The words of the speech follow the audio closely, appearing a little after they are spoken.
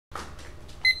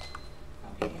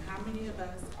many of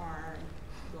us are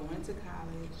going to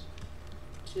college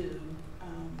to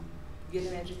get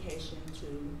an education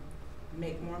to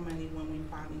make more money when we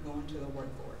finally go into the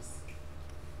workforce?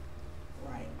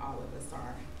 Right, all of us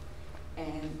are.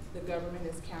 And the government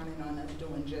is counting on us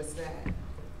doing just that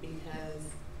because,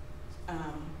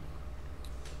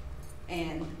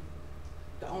 and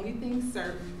the only thing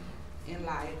certain in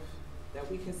life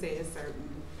that we can say is certain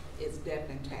is death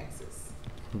and taxes.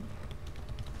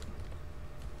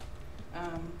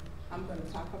 I'm going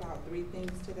to talk about 3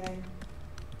 things today.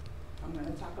 I'm going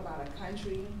to talk about a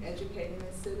country educating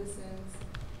its citizens.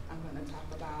 I'm going to talk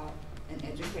about an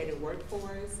educated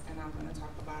workforce, and I'm going to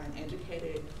talk about an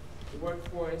educated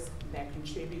workforce that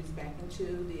contributes back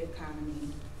into the economy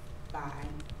by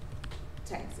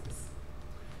taxes.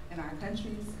 And our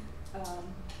country's,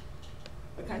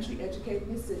 a country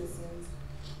educating its citizens,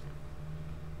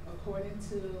 according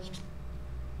to,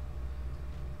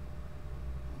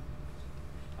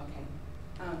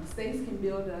 states can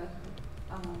build a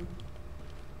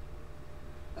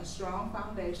strong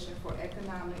foundation for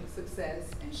economic success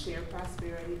and shared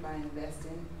prosperity by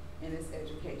investing in its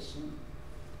education.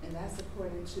 And that's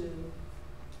according to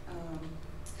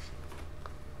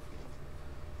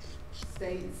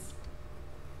states.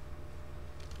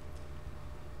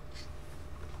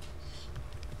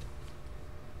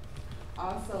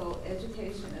 Also,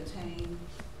 education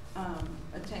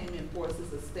attainment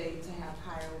forces a state to have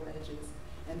higher wages.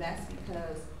 And that's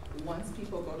because once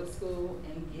people go to school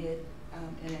and get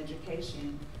an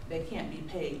education, they can't be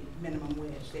paid minimum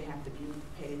wage. They have to be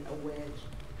paid a wage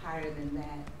higher than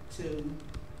that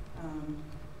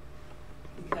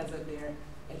because of their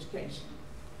education.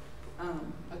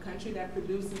 A country that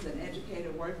produces an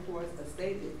educated workforce, a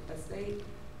state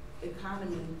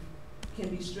economy can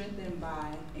be strengthened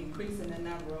by increasing the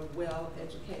number of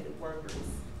well-educated workers.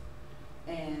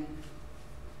 And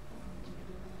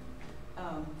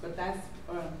but that's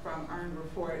from Earned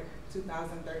Report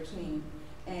 2013.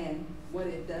 And what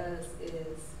it does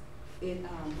is it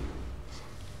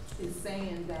is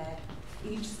saying that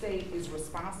each state is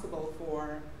responsible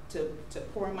to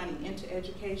pour money into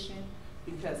education,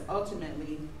 because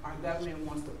ultimately our government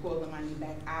wants to pull the money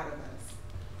back out of us.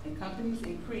 And companies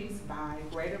increase by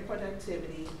greater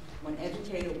productivity when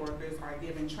educated workers are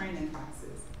given training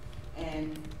classes.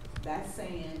 And that's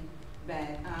saying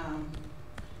that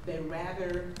they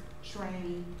rather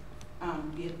train,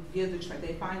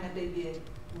 they find that they get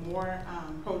more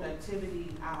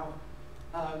productivity out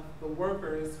of the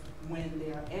workers when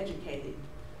they are educated,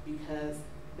 because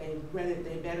they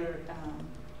better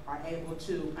are able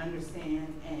to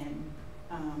understand and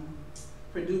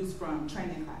produce from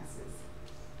training classes.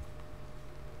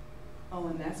 Oh,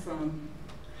 and that's from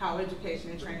How Education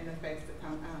and Training Affects the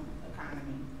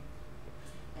Economy.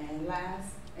 And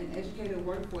last, an educated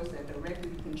workforce that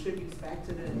directly contributes back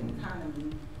to the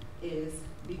economy is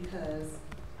because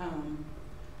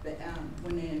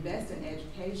when they invest in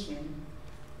education,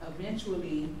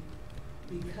 eventually,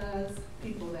 because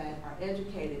people that are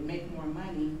educated make more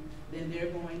money, then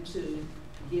they're going to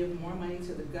give more money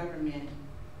to the government,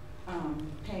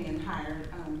 paying higher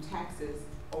taxes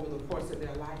over the course of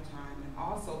their lifetime. And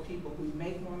also people who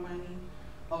make more money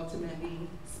ultimately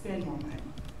spend more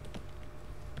money.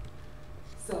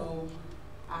 So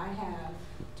I have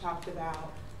talked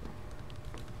about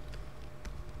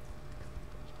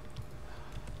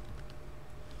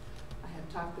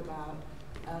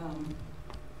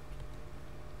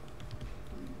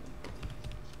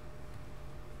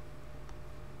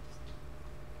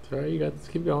Sorry, you got this.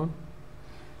 Keep going.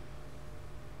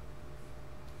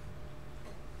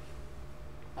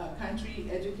 A country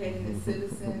educating its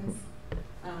citizens,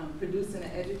 producing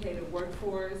an educated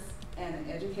workforce, and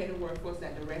an educated workforce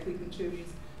that directly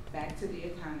contributes back to the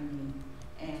economy.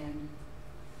 And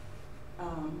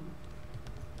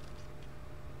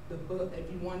the book, if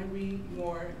you want to read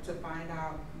more to find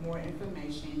out more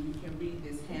information, you can read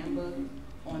this handbook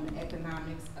on the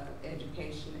economics of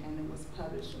education, and it was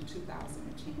published in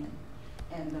 2010.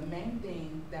 And the main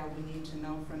thing that we need to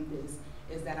know from this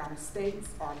is that our states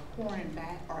are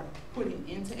putting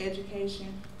into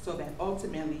education so that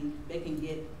ultimately they can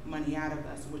get money out of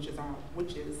us, which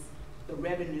is the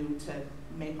revenue to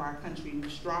make our country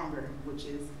stronger, which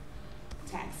is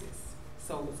taxes.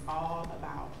 So it's all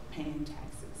about paying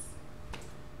taxes.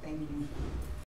 Thank you.